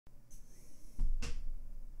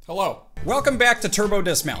Hello. Welcome back to Turbo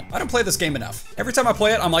Dismount. I don't play this game enough. Every time I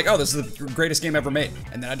play it, I'm like, oh, this is the greatest game ever made.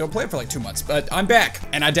 And then I don't play it for like 2 months. But I'm back,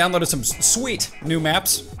 and I downloaded some sweet new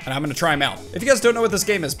maps, and I'm gonna try them out. If you guys don't know what this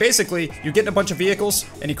game is, basically, you get in a bunch of vehicles,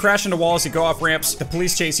 and you crash into walls, you go off ramps, the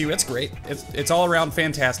police chase you. It's great. It's all around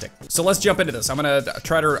fantastic. So let's jump into this. I'm gonna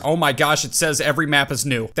try to, oh my gosh, it says every map is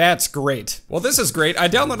new. That's great. Well, this is great. I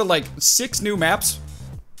downloaded like 6 new maps.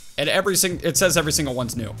 And it says every single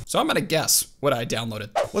one's new. So I'm gonna guess what I downloaded.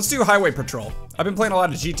 Let's do Highway Patrol. I've been playing a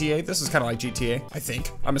lot of GTA. This is kind of like GTA, I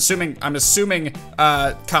think. I'm assuming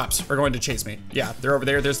cops are going to chase me. Yeah, they're over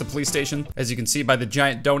there. There's the police station, as you can see by the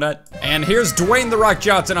giant donut. And here's Dwayne "The Rock"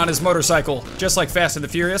 Johnson on his motorcycle, just like Fast and the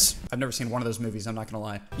Furious. I've never seen one of those movies, I'm not gonna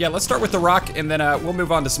lie. Yeah, let's start with The Rock, and then we'll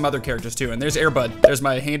move on to some other characters too. And there's Airbud. There's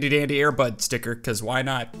my handy dandy Airbud sticker, because why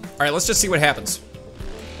not? All right, let's just see what happens.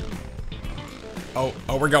 Oh,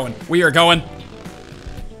 we're going. We are going.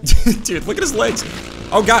 Dude, look at his legs.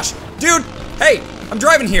 Oh gosh. Dude, hey, I'm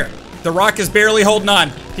driving here. The Rock is barely holding on.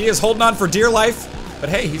 He is holding on for dear life. But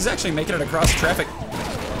hey, he's actually making it across traffic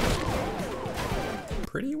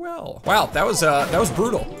pretty well. Wow, that was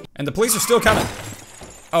brutal. And the police are still coming.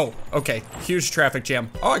 Oh, okay. Huge traffic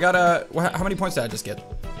jam. Oh, I got how many points did I just get?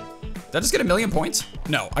 Did I just get 1,000,000 points?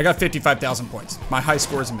 No, I got 55,000 points. My high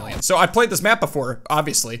score is 1,000,000. So I played this map before,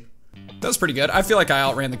 obviously. That was pretty good. I feel like I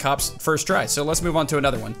outran the cops first try, so let's move on to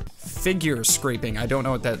another one. Figure scraping. I don't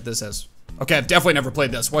know what this is. Okay, I've definitely never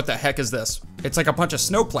played this. What the heck is this? It's like a bunch of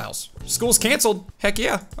snowplows. School's canceled. Heck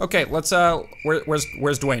yeah. Okay, let's,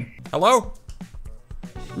 where's Dwayne? Hello?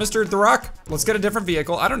 Mr. The Rock? Let's get a different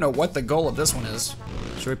vehicle. I don't know what the goal of this one is.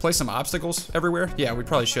 Should we place some obstacles everywhere? Yeah, we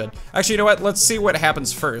probably should. Actually, you know what? Let's see what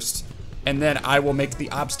happens first. And then I will make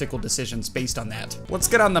the obstacle decisions based on that. Let's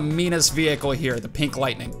get on the meanest vehicle here, the Pink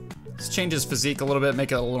Lightning. Let's change his physique a little bit,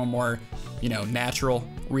 make it a little more, you know, natural,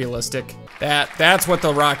 realistic. That's what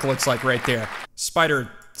the Rock looks like right there. Spider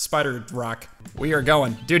Rock. We are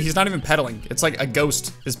going. Dude, he's not even pedaling. It's like a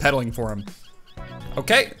ghost is pedaling for him.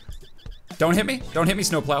 Okay. Don't hit me. Don't hit me,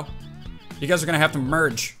 snowplow. You guys are gonna have to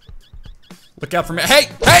merge. Look out for me. Hey!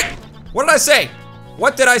 Hey! What did I say?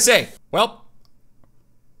 What did I say? Well,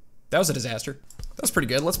 that was a disaster. That was pretty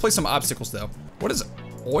good. Let's play some obstacles though. What is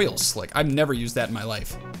oil slick? I've never used that in my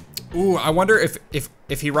life. Ooh, I wonder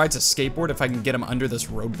if he rides a skateboard, if I can get him under this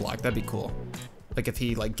roadblock. That'd be cool. Like if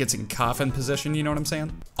he like gets in coffin position, you know what I'm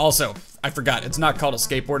saying? Also, I forgot, it's not called a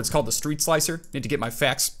skateboard, it's called the street slicer. Need to get my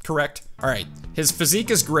facts correct. All right, his physique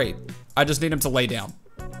is great. I just need him to lay down.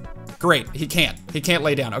 Great, he can't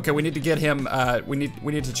lay down. Okay, we need to get him, we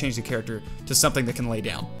need to change the character to something that can lay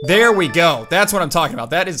down. There we go, that's what I'm talking about.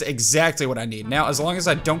 That is exactly what I need. Now, as long as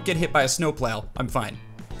I don't get hit by a snowplow, I'm fine.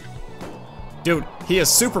 Dude, he is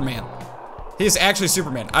Superman. He is actually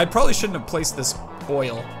Superman. I probably shouldn't have placed this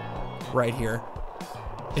oil right here.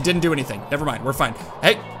 It didn't do anything. Never mind, we're fine.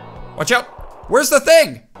 Hey, watch out. Where's the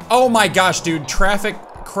thing? Oh my gosh, dude, traffic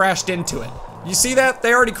crashed into it. You see that?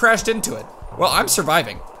 They already crashed into it. Well, I'm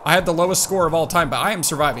surviving. I had the lowest score of all time, but I am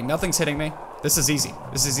surviving. Nothing's hitting me. This is easy.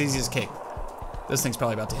 This is easy as cake. This thing's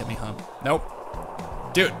probably about to hit me, huh? Nope.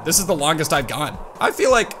 Dude, this is the longest I've gone. I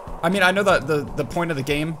feel like, I mean, I know the point of the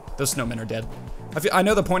game, those snowmen are dead. I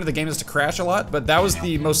know the point of the game is to crash a lot, but that was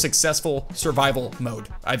the most successful survival mode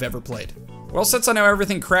I've ever played. Well, since I know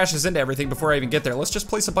everything crashes into everything before I even get there, let's just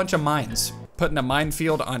place a bunch of mines. Putting a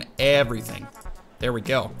minefield on everything. There we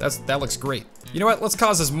go, that looks great. You know what, let's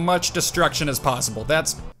cause as much destruction as possible.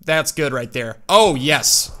 That's good right there. Oh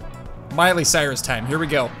yes, Miley Cyrus time, here we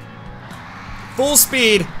go. Full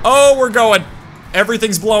speed, oh, we're going.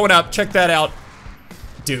 Everything's blowing up, check that out.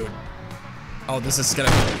 Dude, oh, this is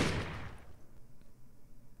gonna,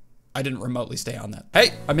 I didn't remotely stay on that. Hey,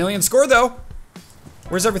 1,000,000 score though.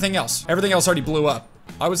 Where's everything else? Everything else already blew up.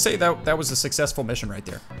 I would say that was a successful mission right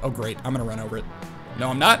there. Oh great, I'm gonna run over it. No,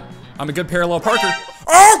 I'm not. I'm a good parallel parker.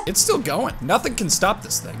 Oh! It's still going. Nothing can stop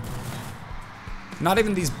this thing. Not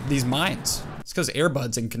even these mines. It's because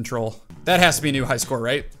Airbud's in control. That has to be a new high score,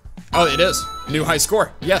 right? Oh, it is. New high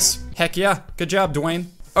score. Yes. Heck yeah. Good job, Dwayne.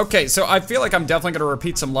 Okay, so I feel like I'm definitely gonna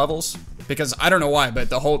repeat some levels because I don't know why, but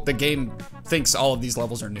the game thinks all of these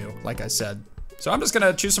levels are new, like I said. So I'm just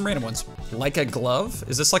gonna choose some random ones. Like a glove?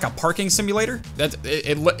 Is this like a parking simulator?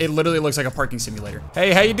 It literally looks like a parking simulator.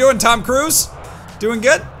 Hey, how you doing, Tom Cruise? Doing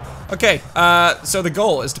good? Okay, so the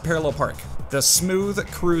goal is to parallel park. The smooth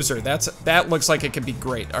cruiser, that looks like it could be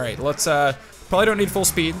great. All right, let's, probably don't need full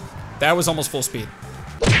speed. That was almost full speed.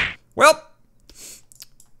 Well,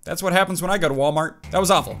 that's what happens when I go to Walmart. That was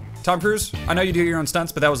awful. Tom Cruise, I know you do your own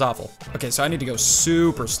stunts, but that was awful. Okay, so I need to go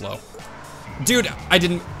super slow. Dude, I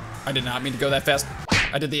did not mean to go that fast.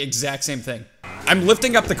 I did the exact same thing. I'm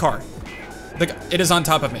lifting up the car. It is on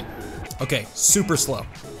top of me. Okay, super slow.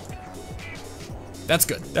 That's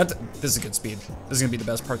good. This is a good speed. This is gonna be the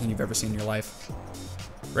best parking you've ever seen in your life.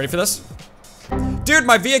 Ready for this? Dude,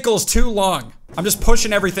 my vehicle is too long. I'm just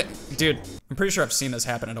pushing everything. Dude, I'm pretty sure I've seen this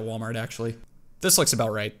happen at a Walmart, actually. This looks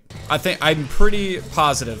about right. I'm pretty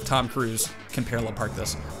positive Tom Cruise can parallel park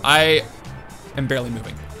this. I am barely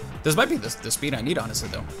moving. This might be the speed I need, honestly,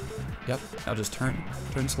 though. Yep, I'll just turn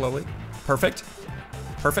slowly. Perfect,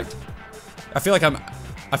 perfect. I feel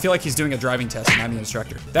like he's doing a driving test and I'm the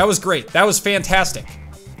instructor. That was great, that was fantastic.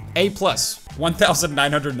 A+,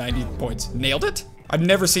 1,990 points. Nailed it? I've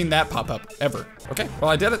never seen that pop up, ever. Okay, well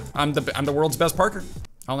I did it. I'm the world's best parker.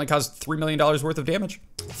 I only caused $3 million worth of damage.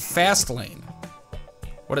 Fast lane.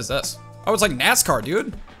 What is this? Oh, it's like NASCAR,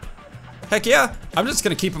 dude. Heck yeah, I'm just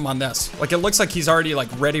gonna keep him on this. Like, it looks like he's already like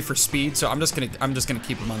ready for speed, so I'm just gonna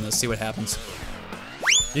keep him on this, see what happens.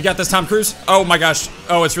 You got this, Tom Cruise? Oh my gosh.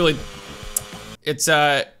 Oh, it's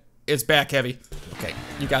back heavy. Okay,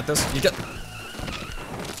 you got this.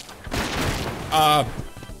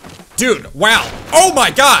 Dude, wow. Oh my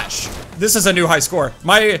gosh. This is a new high score.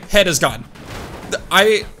 My head is gone.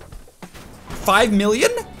 5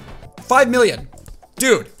 million? 5 million.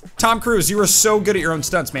 Dude, Tom Cruise, you are so good at your own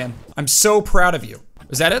stunts, man. I'm so proud of you.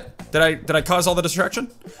 Is that it? Did I cause all the destruction?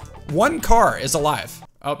 One car is alive.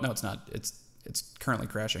 Oh, no, it's not. It's currently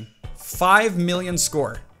crashing. 5 million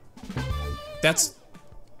score. That's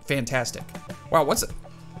fantastic. Wow, what's it?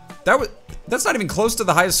 That's not even close to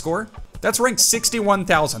the highest score. That's ranked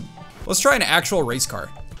 61,000. Let's try an actual race car.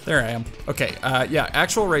 There I am. Okay, yeah,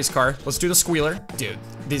 actual race car. Let's do the squealer. Dude,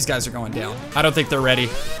 these guys are going down. I don't think they're ready.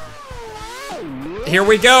 Here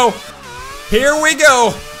we go. Here we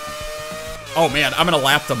go. Oh man, I'm gonna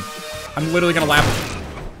lap them. I'm literally gonna lap them.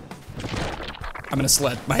 I'm gonna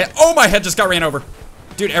sled. Oh, my head just got ran over.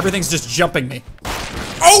 Dude, everything's just jumping me.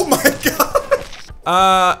 Oh my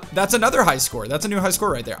god. That's another high score. That's a new high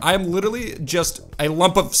score right there. I am literally just a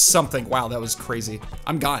lump of something. Wow, that was crazy.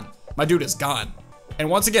 I'm gone. My dude is gone. And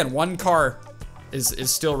once again, one car is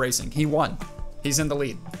still racing. He won. He's in the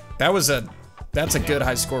lead. That's a good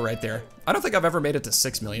high score right there. I don't think I've ever made it to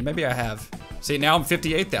 6 million. Maybe I have. See, now I'm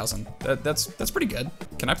 58,000. That's pretty good.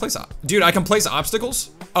 Can I place dude, I can place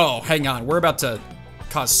obstacles? Oh, hang on. We're about to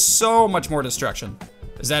cause so much more destruction.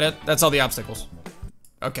 Is that it? That's all the obstacles.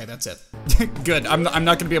 Okay, that's it. Good. I'm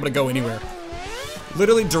not gonna be able to go anywhere.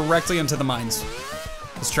 Literally directly into the mines.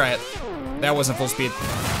 Let's try it. That wasn't full speed.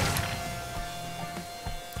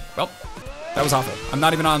 Well, that was awful. I'm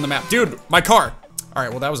not even on the map. Dude, my car. All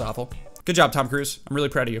right, well, that was awful. Good job, Tom Cruise. I'm really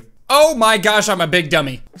proud of you. Oh my gosh, I'm a big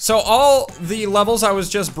dummy. So all the levels I was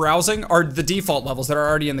just browsing are the default levels that are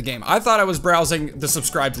already in the game. I thought I was browsing the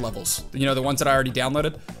subscribed levels, you know, the ones that I already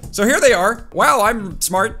downloaded. So here they are. Wow, I'm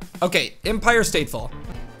smart. Okay, Empire State Fall.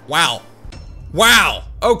 Wow. Wow,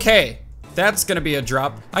 okay. That's gonna be a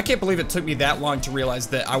drop. I can't believe it took me that long to realize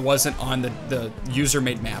that I wasn't on the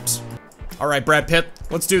user-made maps. All right, Brad Pitt,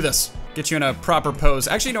 let's do this. Get you in a proper pose.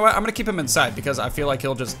 Actually, you know what? I'm gonna keep him inside because I feel like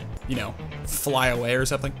he'll just, you know, fly away or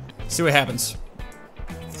something. See what happens.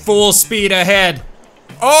 Full speed ahead.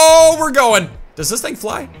 Oh, we're going. Does this thing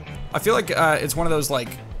fly? I feel like it's one of those like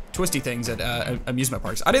twisty things at amusement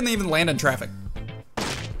parks. I didn't even land in traffic.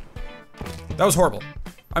 That was horrible.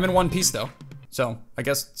 I'm in one piece though, so I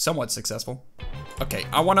guess somewhat successful. Okay,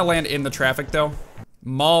 I want to land in the traffic though.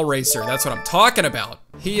 Mall racer, that's what I'm talking about.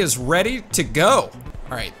 He is ready to go.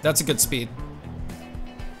 All right, that's a good speed.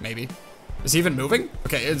 Maybe. Is he even moving?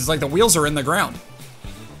 Okay, it's like the wheels are in the ground.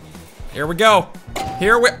 Here we go.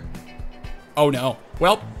 Oh no.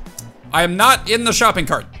 Well, I am not in the shopping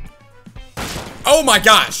cart. Oh my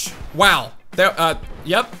gosh. Wow.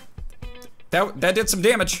 Yep. That did some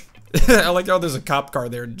damage. I like how there's a cop car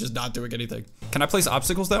there just not doing anything. Can I place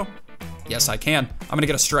obstacles though? Yes, I can. I'm gonna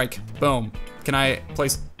get a strike. Boom. Can I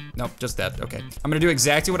place? Nope, just that. Okay. I'm gonna do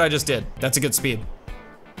exactly what I just did. That's a good speed.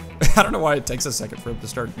 I don't know why it takes a second for it to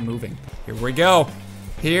start moving. Here we go.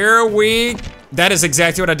 That is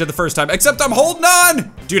exactly what I did the first time, except I'm holding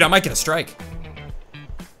on. Dude, I might get a strike.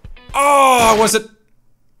 Oh, was it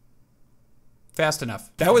fast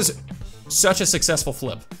enough? That was such a successful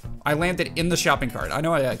flip. I landed in the shopping cart. I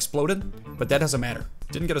know I exploded, but that doesn't matter.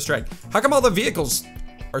 Didn't get a strike. How come all the vehicles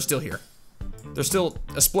are still here? They're still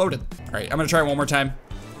exploded. All right, I'm gonna try one more time.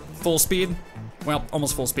 Full speed. Well,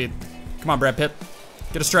 almost full speed. Come on, Brad Pitt.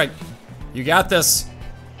 Get a strike. You got this.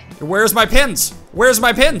 Where's my pins? Where's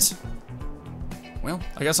my pins? Well,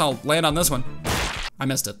 I guess I'll land on this one. I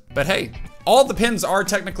missed it. But hey, all the pins are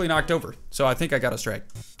technically knocked over, so I think I got a strike.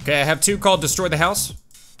 Okay, I have two called Destroy the House.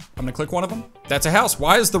 I'm gonna click one of them. That's a house.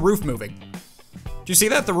 Why is the roof moving? Do you see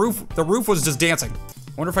that? The roof was just dancing.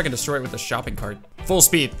 I wonder if I can destroy it with a shopping cart. Full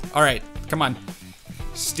speed. All right, come on.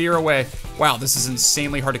 Steer away. Wow, this is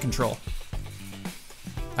insanely hard to control.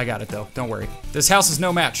 I got it though, don't worry. This house is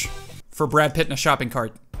no match for Brad Pitt in a shopping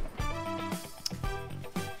cart.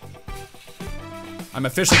 I'm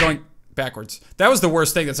officially going backwards. That was the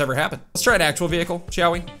worst thing that's ever happened. Let's try an actual vehicle,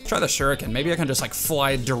 shall we? Let's try the Shuriken. Maybe I can just like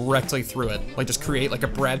fly directly through it. Like just create like a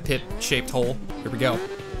Brad Pitt shaped hole. Here we go.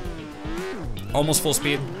 Almost full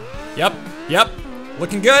speed. Yep, yep.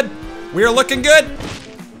 Looking good. We are looking good.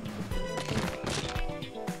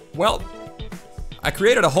 Well, I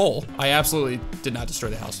created a hole. I absolutely did not destroy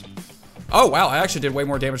the house. Oh wow, I actually did way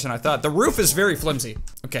more damage than I thought. The roof is very flimsy.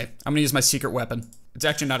 Okay, I'm gonna use my secret weapon. It's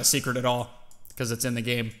actually not a secret at all because it's in the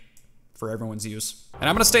game for everyone's use. And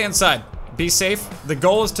I'm gonna stay inside. Be safe. The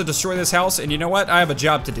goal is to destroy this house, and you know what? I have a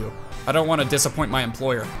job to do. I don't want to disappoint my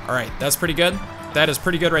employer. All right, that's pretty good. That is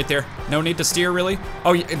pretty good right there. No need to steer, really.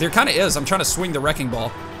 Oh, there kind of is. I'm trying to swing the wrecking ball.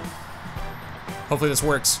 Hopefully this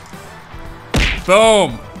works.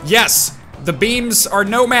 Boom. Yes. The beams are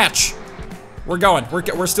no match. We're going.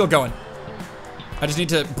 We're still going. I just need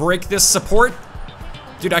to break this support.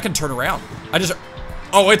 Dude, I can turn around.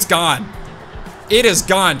 Oh, it's gone. It is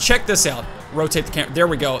gone. Check this out. Rotate the camera. There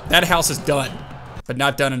we go. That house is done, but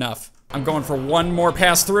not done enough. I'm going for one more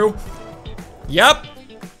pass through. Yep.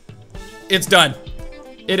 It's done.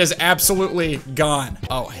 It is absolutely gone.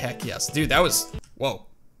 Oh, heck yes. Dude, that was, whoa,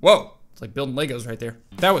 whoa. It's like building Legos right there.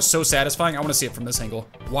 That was so satisfying. I want to see it from this angle.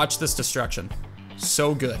 Watch this destruction.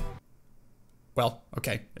 So good. Well,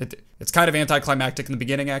 okay. It's kind of anticlimactic in the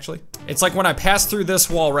beginning, actually. It's like when I pass through this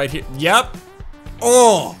wall right here. Yep.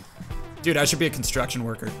 Oh. Dude, I should be a construction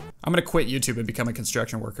worker. I'm gonna quit YouTube and become a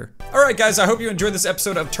construction worker. All right, guys, I hope you enjoyed this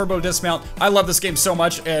episode of Turbo Dismount. I love this game so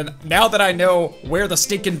much, and now that I know where the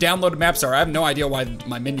stinking downloaded maps are, I have no idea why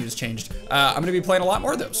my menu's changed. I'm gonna be playing a lot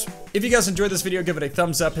more of those. If you guys enjoyed this video, give it a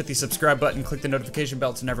thumbs up, hit the subscribe button, click the notification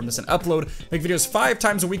bell to never miss an upload. Make videos 5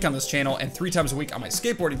 times a week on this channel and 3 times a week on my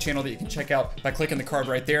skateboarding channel that you can check out by clicking the card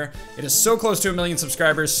right there. It is so close to 1 million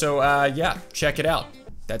subscribers, so yeah, check it out.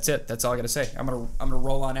 That's it. That's all I gotta say. I'm gonna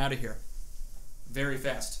roll on out of here very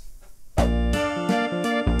fast.